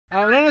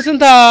none se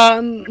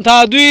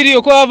ntadwiri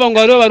uko bava ngo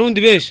ari abarundi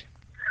benshi.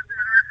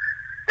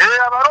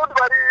 Abarundi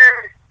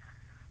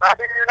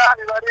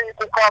bari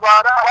ku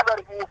KABALA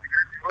bari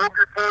mu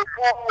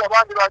gifufu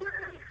abandi bari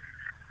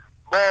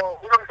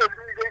iyo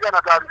bitegana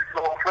kandi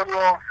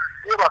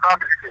iyo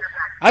bakambitse.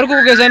 Ariko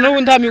kugeza n'ubu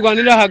nta mirwano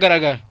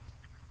irahagaragara.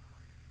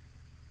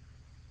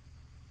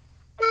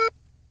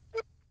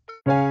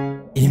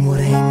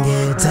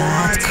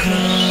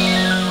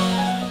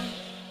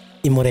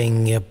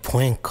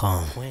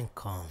 imurenge.com.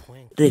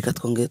 Reka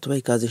twongere tubahe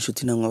ikaze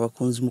inshuti namwe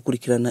abakunzi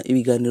mukurikirana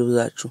ibiganiro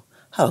byacu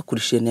haba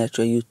kuri chaîne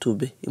yacu ya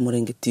YouTube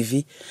Imurenge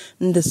TV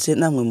ndetse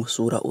namwe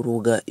musura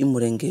urubuga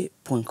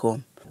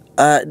imurenge.com.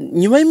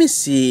 Nyuma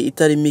y'iminsi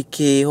itari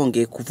mike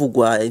hongeye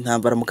kuvugwa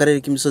intambara mu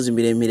karere k'imisozi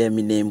miremire ya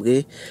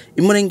Minembwe,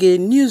 Imurenge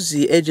News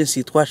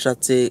Agency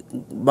twashatse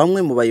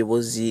bamwe mu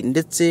bayobozi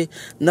ndetse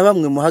na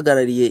bamwe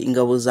muhagarariye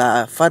ingabo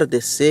za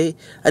FARDC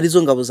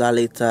arizo ngabo za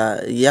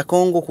leta ya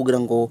Congo kugira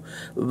ngo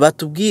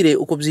batubwire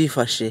uko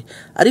byifashe,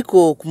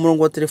 ariko ku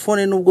murongo wa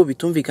telefone nubwo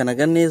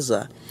bitumvikanaga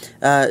neza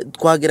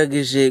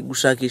twagerageje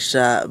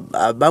gushakisha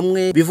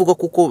bamwe bivuga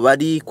kuko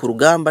bari ku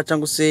rugamba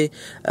cyangwa se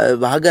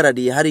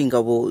bahagarariye hari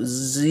ingabo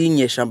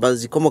inyeshamba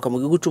zikomoka mu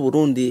gihugu cy'u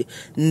Burundi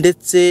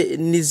ndetse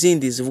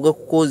n'izindi zivuga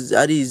kuko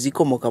ari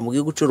zikomoka mu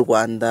gihugu cy'u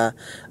Rwanda,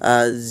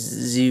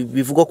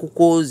 bivuga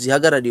kuko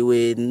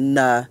zihagarariwe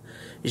na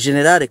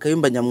General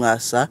Kayumba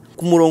Nyamwasa.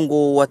 Ku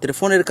murongo wa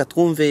telefone reka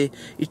twumve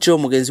ico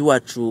mugenzi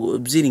wacu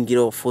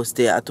Byiringiro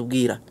Faustin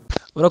atubwira.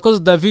 Urakoze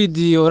David,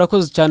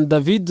 urakoze cyane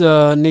David.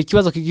 Ni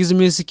ikibazo kigize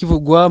iminsi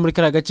kivugwa muri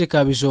kara gace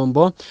ka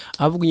Bijombo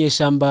avuga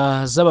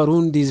inyeshamba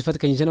z'abarundi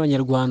zifatikanyije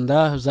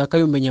n'abanyarwanda za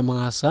Kayumba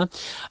Nyamwasa,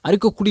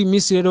 ariko kuri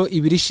iminsi rero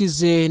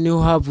ibirishize niho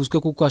havuzwe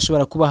kuko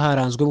ashobora kuba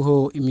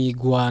haranzweho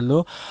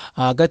imigwano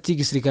hagati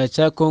y'igisirikare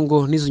cya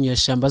Congo n'izo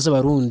nyeshamba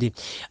z'abarundi.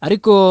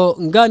 Ariko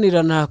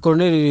nganira na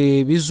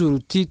Colonel Bizuru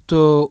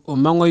Tito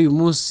manywa y'uyu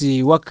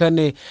munsi wa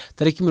kane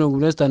tariki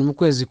 25 mu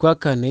kwezi kwa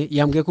kane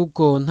yambwiye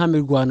kuko nta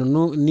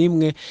mirwano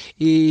nimwe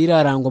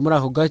irarangwa muri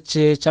ako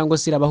gace cyangwa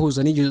se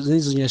irabahuza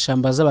n'izo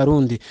nyeshamba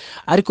z'abarundi,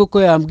 ariko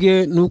ko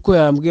yambwiye nuko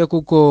yambwiye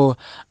kuko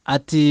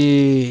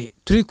ati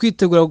turi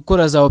kwitegura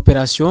gukora za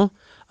operation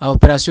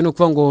no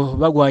kuvuga ngo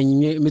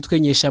bagwanye imitwe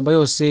nyeshamba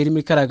yose iri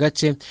muri kara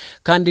gace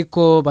kandi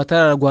ko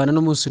batararwana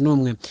n'umunsi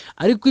n'umwe.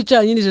 Ariko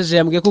icanye nijeje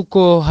yambwiye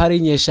kuko hari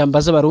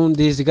nyeshamba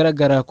z'abarundi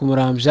zigaragara ku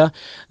Muramvya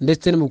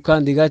ndetse no mu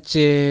kandi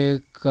gace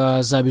ka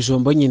za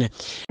Bijombo nyine.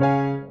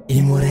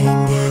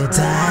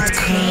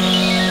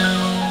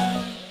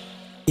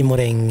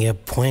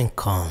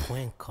 imurenge.com.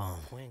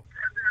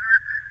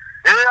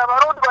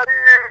 Abarundi bari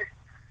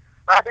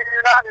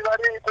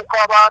ku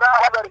KABALA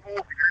bari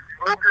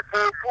mu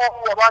gifufu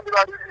abandi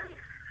bari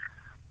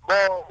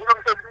iyo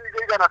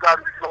bitegana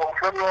kandi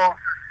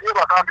iyo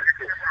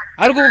bakambitse.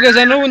 Ariko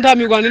kugeza n'ubu nta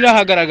mirwano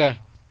irahagaragara.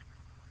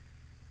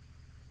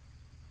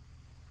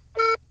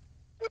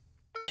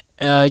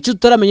 Icyo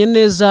tutaramenye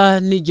neza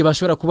n'igihe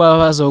bashobora kuba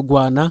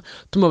bazogwana,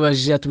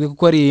 tumubajije atubwiye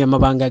kuko ari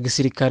amabanga ya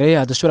gisirikare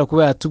adashobora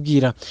kuba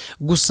yatubwira.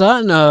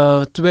 Gusa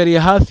tubereye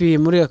hafi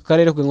muri aka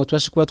karere kugira ngo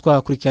tubashe kuba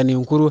twakurikirana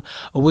inkuru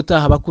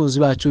ubutaha abakunzi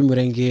bacu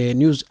Imurenge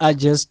News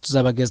Agency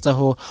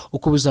tuzabagezaho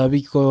uko bizaba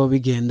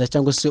bigenda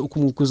cyangwa se uko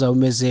umwuka uzaba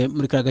umeze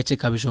muri kara gace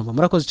ka Bijombo.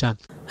 Murakoze cyane.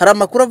 Hari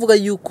amakuru avuga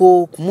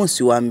yuko ku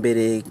munsi wa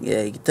mbere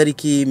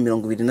itariki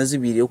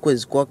 22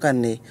 ukwezi kwa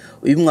kane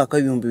uyu mwaka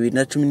wa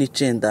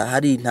 2019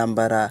 hari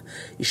intambara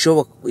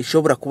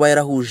ishobora kuba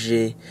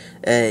yarahuje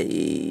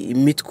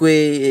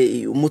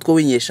umutwe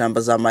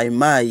w'inyeshamba za Mai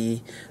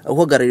Mai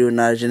uhagarariwe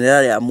na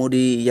General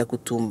Aumônier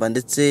KATOSHI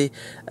ndetse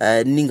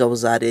n'ingabo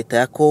za leta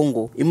ya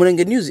Congo.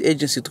 Imurenge News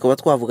Agency tukaba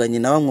twavuganye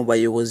na bamwe mu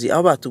bayobozi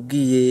aho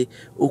batubwiye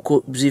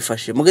uko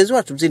byifashe. Mugenzi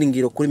wacu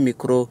Byiringiro kuri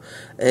mikro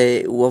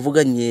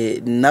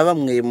wavuganye na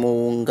bamwe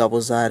mu ngabo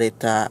za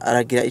leta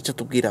aragira icyo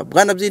tubwira.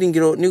 Bwana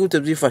Byiringiro ni gute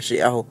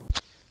byifashe aho?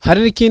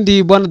 Hari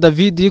n'ikindi bwana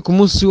David, ku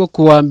munsi wo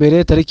kuwa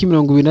mbere tariki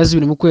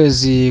 22 mu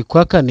kwezi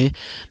kwa kane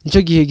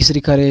nicyo gihe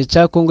igisirikare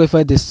cya Congo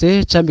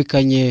FARDC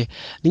cyambikanye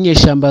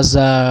n'inyeshamba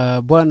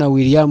za bwana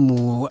William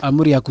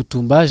Amuri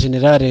Yakutumba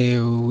General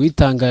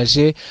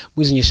witangaje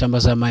mu nyeshamba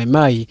za Mai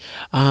Mai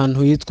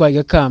ahantu yitwa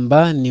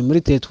Gakamba ni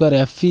muri teritwari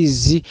ya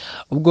Fizi,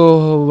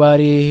 ubwo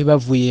bari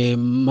bavuye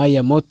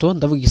Maya Moto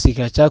ndavuga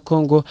igisirikare cya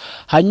Congo.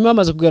 Hanyuma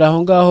amaze kugera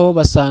aho ngaho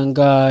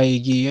basanga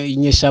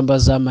inyeshamba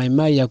za Mai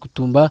Mai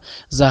Yakutumba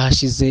za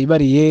hashize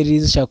ibariyeri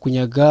zishaka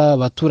kunyaga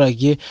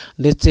abaturage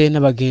ndetse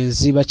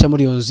n'abagenzi baca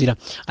muri iyo nzira.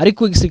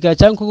 Ariko igisirikare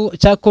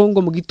cya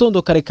Congo mu gitondo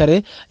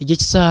karekare igihe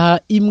cy'isaha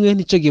imwe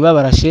nicyo gihe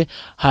babarashe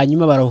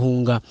hanyuma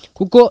barahunga,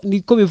 kuko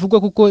niko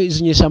bivugwa kuko izo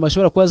nyeshamba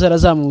ashobora kuba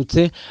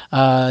zarazamutse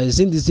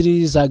izindi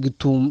ziri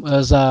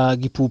za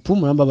Gipupu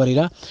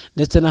murambabarira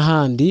ndetse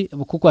n'ahandi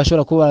kuko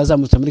ashobora kuba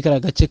barazamutse muri kara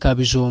gace ka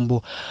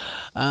Bijombo.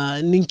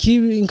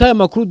 Nk'aya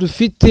makuru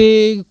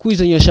dufite ku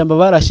izo nyeshamba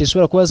barashe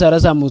ashobora kuba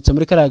zarazamutse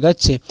muri kara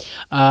gace,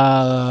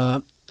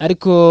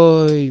 ariko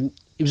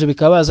ibyo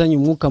bikaba bazanye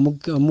umwuka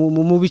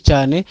mubi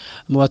cyane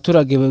mu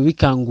baturage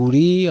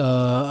b'ikanguri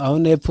aho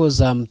nepfo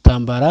za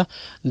Intambara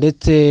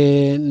ndetse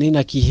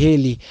n'ina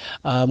Kiheli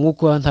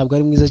mwuko ntabwo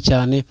ari mwiza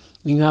cyane.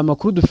 ni nka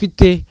makuru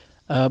dufite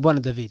bwana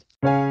David.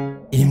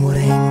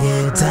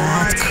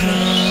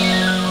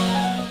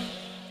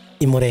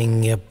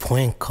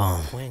 imurenge.com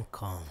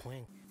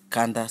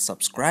kanda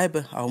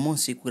subscribe aho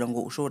munsi kugira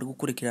ngo ushobore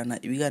gukurikirana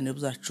ibiganiro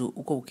byacu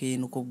uko bukeye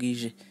nuko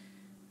bwije.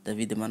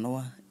 David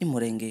Manoa,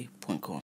 imurenge.com.